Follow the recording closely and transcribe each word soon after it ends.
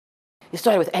It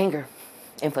started with anger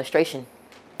and frustration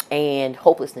and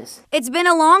hopelessness. It's been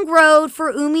a long road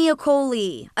for Umi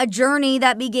Okoli, a journey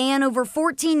that began over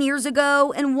 14 years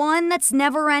ago and one that's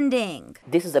never ending.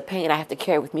 This is a pain I have to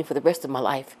carry with me for the rest of my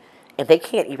life, and they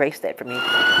can't erase that from me.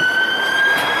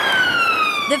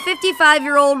 The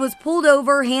 55-year-old was pulled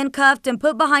over, handcuffed, and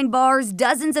put behind bars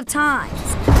dozens of times.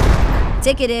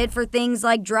 Ticketed for things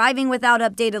like driving without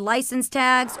updated license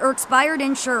tags or expired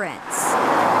insurance.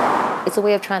 It's a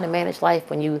way of trying to manage life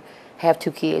when you have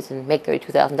 2 kids and make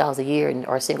 $32,000 a year and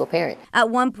are a single parent. At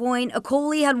one point,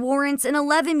 Okoli had warrants in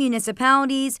 11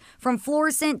 municipalities, from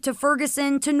Florissant to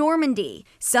Ferguson to Normandy,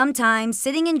 sometimes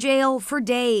sitting in jail for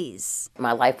days.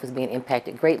 My life was being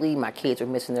impacted greatly. My kids were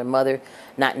missing their mother,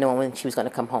 not knowing when she was going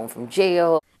to come home from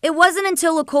jail. It wasn't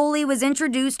until Okoli was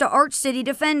introduced to Arch City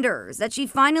Defenders that she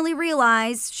finally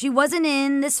realized she wasn't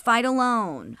in this fight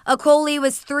alone. Okoli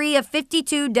was 3 of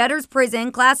 52 debtors'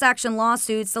 prison class action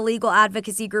lawsuits the legal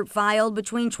advocacy group filed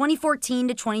between 2014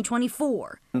 to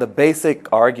 2024. The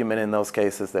basic argument in those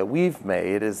cases that we've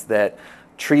made is that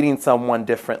treating someone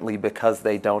differently because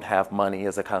they don't have money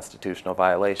is a constitutional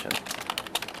violation.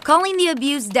 Calling the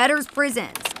abuse debtors'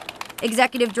 prisons,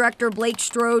 Executive Director Blake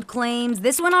Strode claims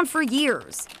this went on for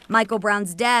years, Michael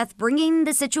Brown's death bringing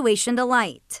the situation to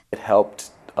light. It helped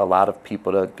a lot of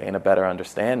people to gain a better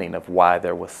understanding of why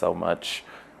there was so much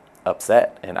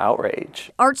upset and outrage.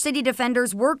 Arch City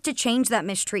Defenders worked to change that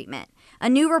mistreatment. A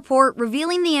new report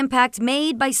revealing the impact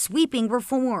made by sweeping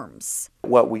reforms.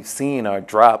 What we've seen are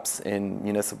drops in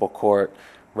municipal court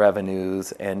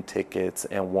revenues and tickets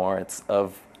and warrants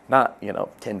of not,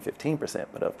 10, 15%,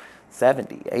 but of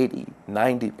 70, 80,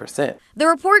 90%. The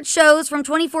report shows from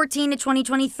 2014 to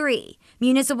 2023,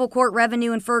 municipal court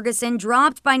revenue in Ferguson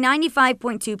dropped by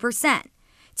 95.2%.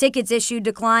 Tickets issued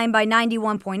declined by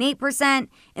 91.8%,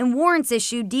 and warrants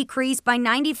issued decreased by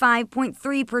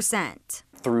 95.3%.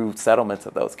 Through settlements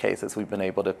of those cases, we've been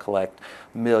able to collect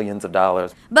millions of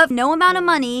dollars. But no amount of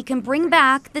money can bring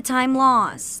back the time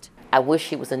lost. I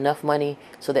wish it was enough money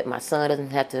so that my son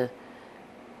doesn't have to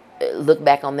look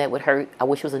back on that would hurt. I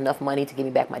wish it was enough money to give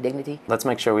me back my dignity. Let's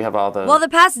make sure we have all the... While the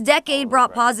past decade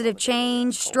brought positive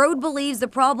change, Strode believes the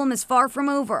problem is far from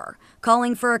over,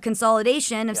 calling for a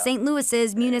consolidation of St.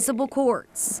 Louis's municipal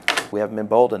courts. We haven't been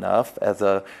bold enough as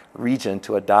a region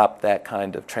to adopt that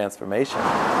kind of transformation.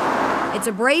 It's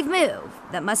a brave move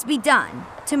that must be done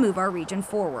to move our region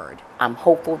forward. I'm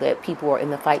hopeful that people are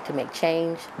in the fight to make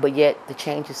change, but yet the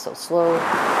change is so slow.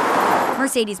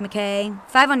 Mercedes McKay,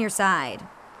 5 on your side.